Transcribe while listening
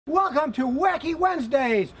Welcome to Wacky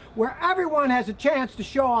Wednesdays, where everyone has a chance to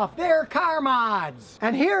show off their car mods.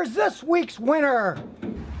 And here's this week's winner.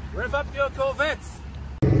 Rev up your Corvettes.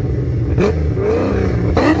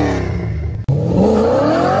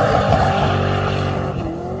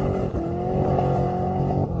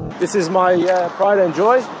 This is my pride and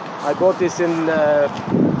joy. I bought this in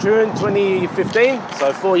June 2015,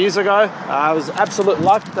 so 4 years ago. I was absolute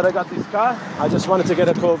luck that I got this car. I just wanted to get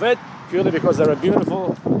a Corvette purely because they're a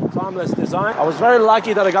beautiful, timeless design. I was very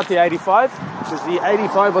lucky that I got the 85, because the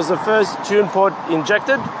 85 was the first tune port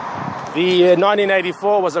injected. The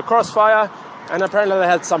 1984 was a crossfire, and apparently they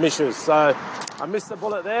had some issues, so I missed the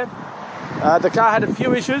bullet there. The car had a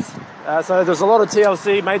few issues, so there's a lot of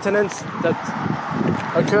TLC maintenance that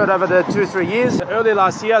occurred over the 2-3 years. Early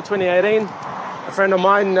last year, 2018, a friend of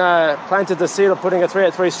mine planted the seed of putting a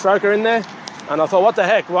 383 stroker in there, and I thought, what the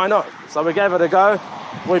heck, why not? So we gave it a go.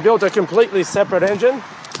 We built a completely separate engine,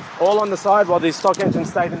 all on the side, while the stock engine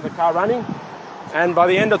stayed in the car running. And by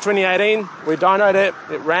the end of 2018, we dynoed it,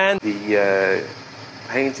 it ran. The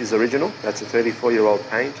paint is original. That's a 34-year-old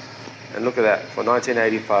paint. And look at that, for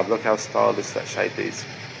 1985, look how stylish that shape is.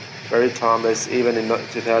 Very timeless, even in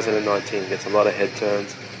 2019, gets a lot of head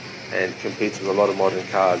turns and competes with a lot of modern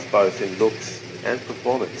cars, both in looks and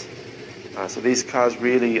performance. So these cars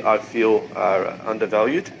really, I feel, are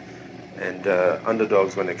undervalued and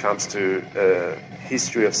underdogs when it comes to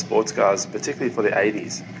history of sports cars, particularly for the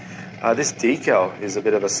 80s. This decal is a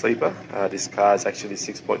bit of a sleeper. This car is actually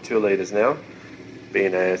 6.2 litres now,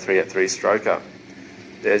 being a 383 stroker.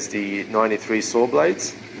 There's the 93 saw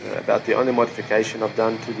blades, about the only modification I've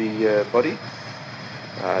done to the body.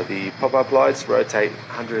 The pop-up lights rotate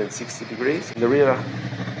 160 degrees. The rear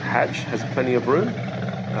hatch has plenty of room,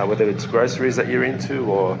 whether it's groceries that you're into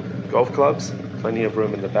or golf clubs. Plenty of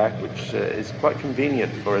room in the back, which is quite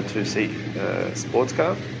convenient for a two-seat sports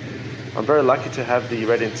car. I'm very lucky to have the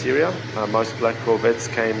red interior. Most black Corvettes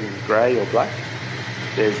came grey or black.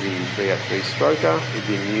 There's the 383 stroker with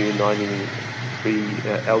the new 93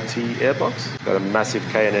 LT airbox. Got a massive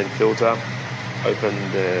K&N filter,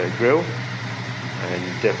 opened grille, and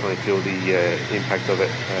definitely feel the impact of it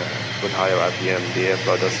with higher RPM. The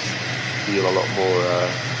airflow does feel a lot more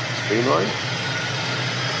streamlined.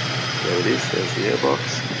 There it is, there's the airbox.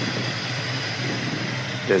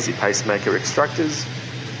 There's the pacemaker extractors.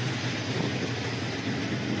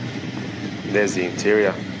 And there's the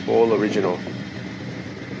interior, all original.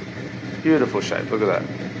 Beautiful shape, look at that.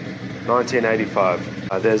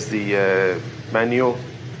 1985. There's the manual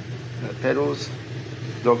pedals,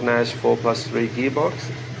 Dog Nash 4+3 gearbox.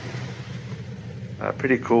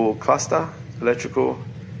 Pretty cool cluster, electrical.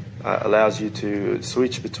 Allows you to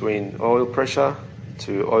switch between oil pressure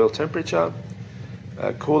to oil temperature,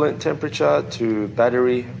 coolant temperature to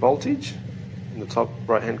battery voltage in the top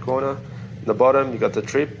right hand corner. In the bottom you got the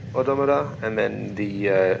trip odometer and then the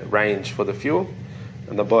range for the fuel.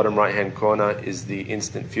 In the bottom right hand corner is the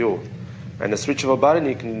instant fuel. And the switch of a button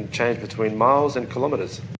you can change between miles and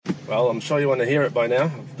kilometers. Well, I'm sure you want to hear it by now.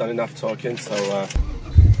 I've done enough talking, so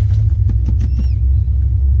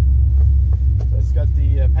it's got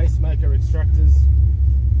the pacemaker extractors,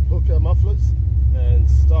 hooker mufflers, and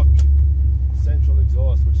stock central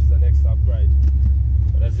exhaust, which is the next upgrade.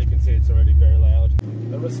 But as you can see, it's already very loud.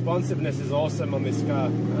 The responsiveness is awesome on this car.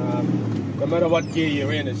 No matter what gear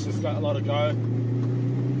you're in, it's just got a lot of go.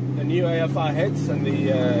 The new AFR heads and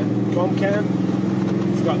the com cam,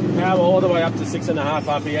 it's got power all the way up to 6.5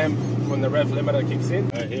 RPM when the rev limiter kicks in.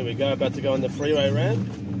 Right, here we go, about to go on the freeway ramp.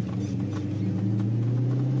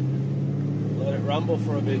 Let it rumble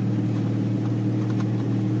for a bit.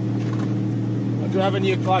 I do have a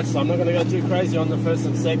new clutch, so I'm not going to go too crazy on the first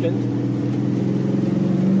and second.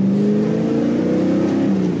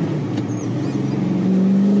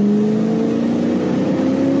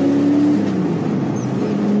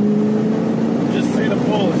 Just see the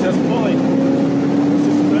pull, it's just pulling. It's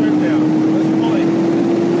just third now, it's pulling.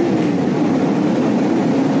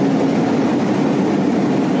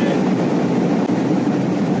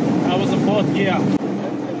 And that was the fourth gear.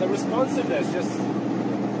 And the responsiveness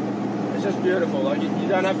it's just beautiful. Like you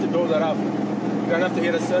don't have to build that up. You don't have to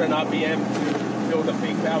hit a certain RPM to feel the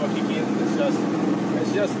peak power kick in.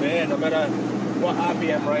 It's just there, no matter what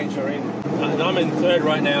RPM range you're in. And I'm in third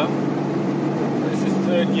right now. This is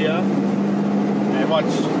third gear. And watch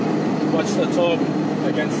the torque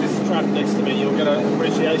against this truck next to me. You'll get an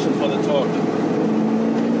appreciation for the torque.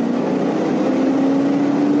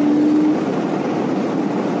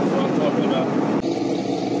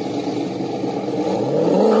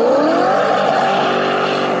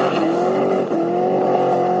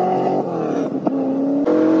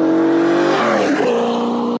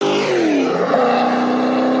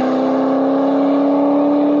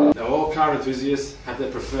 enthusiasts have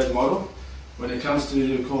their preferred model. When it comes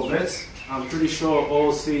to Corvettes, I'm pretty sure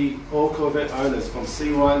all Corvette owners from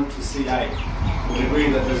C1 to C8 would agree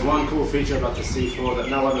that there's one cool feature about the C4 that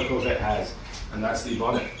no other Corvette has, and that's the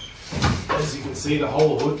bonnet. As you can see, the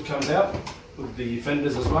whole hood comes out with the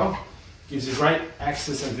fenders as well. Gives you great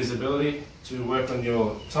access and visibility to work on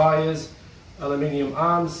your tyres, aluminium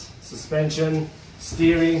arms, suspension,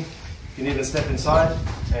 steering. You can even step inside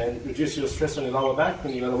and reduce your stress on your lower back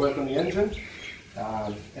when you're going to work on the engine.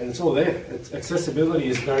 And it's all there. Accessibility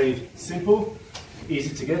is very simple,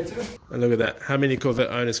 easy to get to. And look at that, how many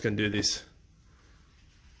Corvette owners can do this?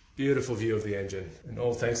 Beautiful view of the engine, and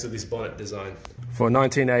all thanks to this bonnet design. For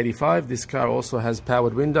 1985, this car also has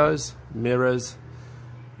powered windows, mirrors,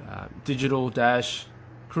 digital dash,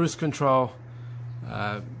 cruise control,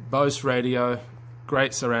 Bose radio,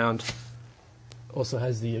 great surround. Also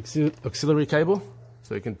has the auxiliary cable,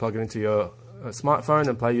 so you can plug it into your smartphone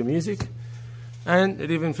and play your music. And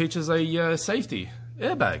it even features a safety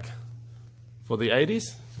airbag. For the 80s,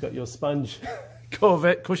 it's got your sponge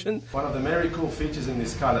Corvette cushion. One of the very cool features in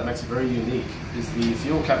this car that makes it very unique is the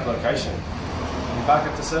fuel cap location. When you park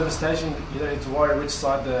at the service station, you don't need to worry which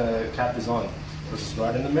side the cap is on, because it's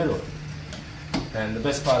right in the middle. And the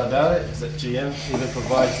best part about it is that GM even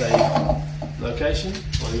provides a location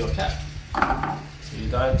for your cap, so you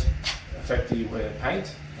don't effectively wear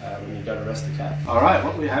paint when you go to rest the cap. Alright,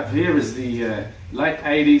 what we have here is the late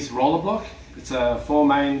 80s roller block. It's a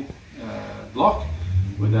 4-main block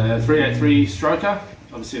with a 383 stroker.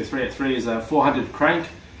 Obviously a 383 is a 400 crank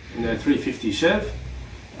in a 350 Chev.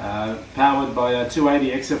 Powered by a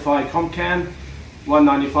 280 XFI comp cam,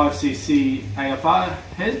 195cc AFR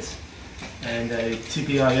heads, and a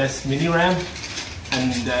TPIS mini ram,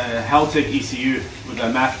 and Haltech ECU with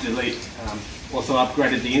a MAF delete. Also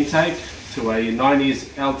upgraded the intake to a 90s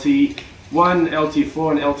LT1,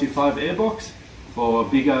 LT4 and LT5 airbox for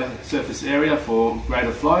bigger surface area for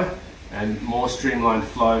greater flow and more streamlined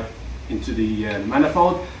flow into the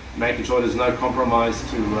manifold, making sure there's no compromise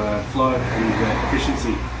to flow and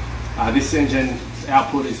efficiency. This engine's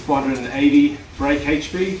output is 480 brake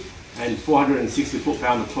HP and 460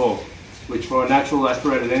 foot-pound of torque, which for a natural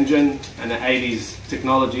aspirated engine and an 80s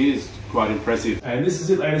technology is quite impressive. And this is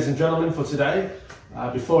it, ladies and gentlemen, for today.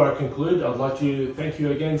 Before I conclude, I'd like to thank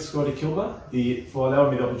you again, Scotty Kilmer, for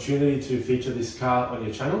allowing me the opportunity to feature this car on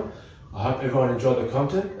your channel. I hope everyone enjoyed the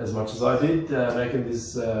content as much as I did making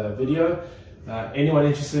this video. Anyone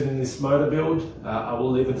interested in this motor build, I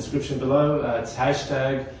will leave a description below. It's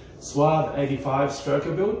hashtag Suave85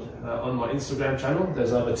 Stroker build on my Instagram channel.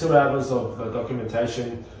 There's over 2 hours of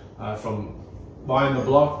documentation from buying the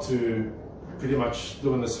block to pretty much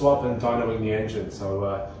doing the swap and dynoing the engine.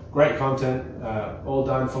 So great content, all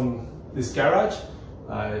done from this garage.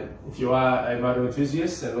 If you are a motor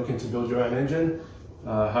enthusiast and looking to build your own engine,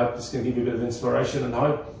 I hope this can give you a bit of inspiration and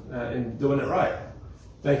hope in doing it right.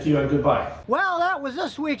 Thank you and goodbye. Well, that was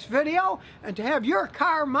this week's video, and to have your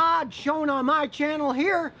car mod shown on my channel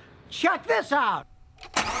here, check this out.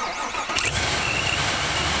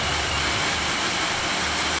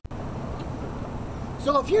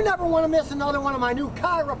 So if you never want to miss another one of my new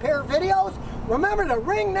car repair videos, remember to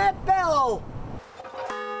ring that bell.